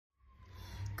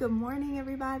Good morning,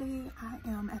 everybody. I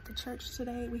am at the church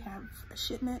today. We have a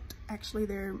shipment. Actually,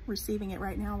 they're receiving it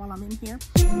right now while I'm in here.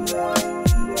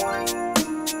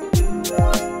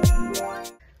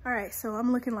 All right, so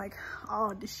I'm looking like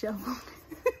all disheveled.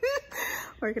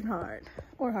 Working hard,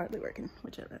 or hardly working,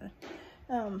 whichever.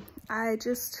 I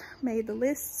just made the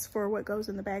lists for what goes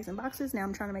in the bags and boxes. Now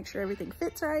I'm trying to make sure everything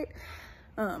fits right.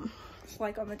 It's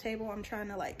like on the table, I'm trying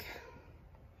to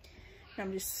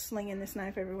I'm just slinging this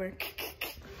knife everywhere.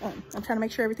 I'm trying to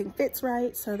make sure everything fits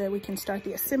right so that we can start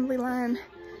the assembly line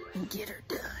and get her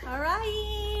done. All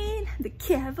right, the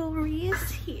cavalry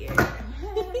is here.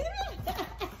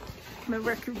 My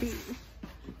worker bee,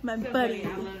 my buddy.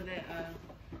 I love that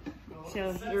show.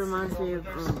 It reminds me of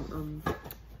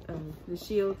the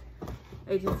Shield,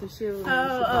 Agents of Shield.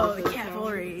 Oh, the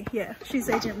cavalry. Yeah, she's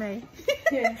Agent May.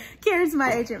 Yeah. Karen's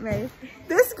my Agent May.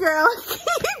 This girl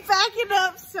keep backing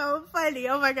up so funny.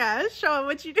 Oh my gosh, show her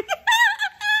what you do.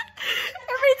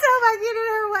 Every time I get in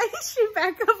her way, she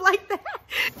back up like that.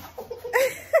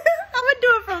 I'm gonna do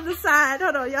it from the side.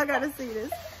 Hold on, y'all gotta see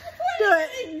this. Do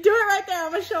it right there.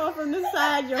 I'm gonna show it from the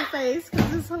side, your face,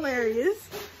 because it's hilarious.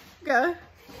 Go.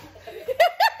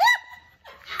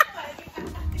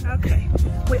 Okay,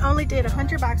 we only did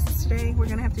 100 boxes today. We're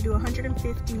gonna have to do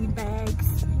 150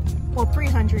 bags. Well,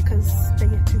 300 because they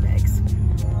get 2 bags.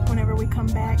 Whenever we come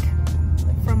back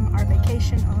from our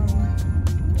vacation on,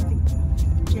 I think,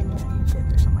 January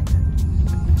 5th or something like that.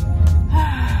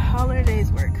 All of the day's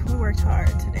work. We worked hard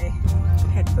today.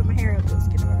 Had to put my hair up. It was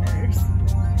getting on my nerves.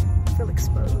 I feel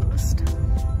exposed.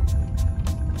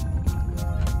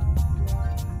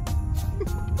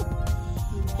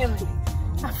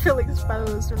 I feel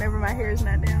exposed whenever my hair is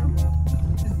not down.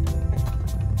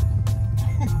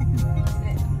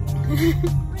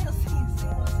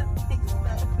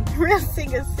 Real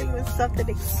singer sing with something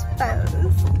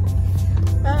exposed.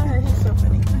 Oh, he's so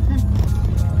funny.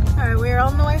 Alright, we're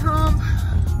on the way home.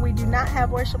 We do not have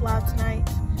worship live tonight,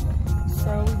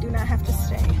 so we do not have to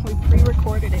stay. We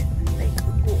pre-recorded it. Thank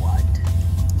God.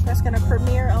 So that's gonna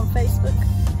premiere on Facebook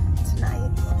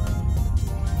tonight.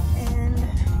 And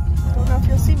I don't know if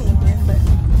you'll see me again, but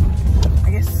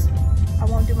I guess I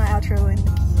won't do my outro in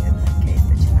the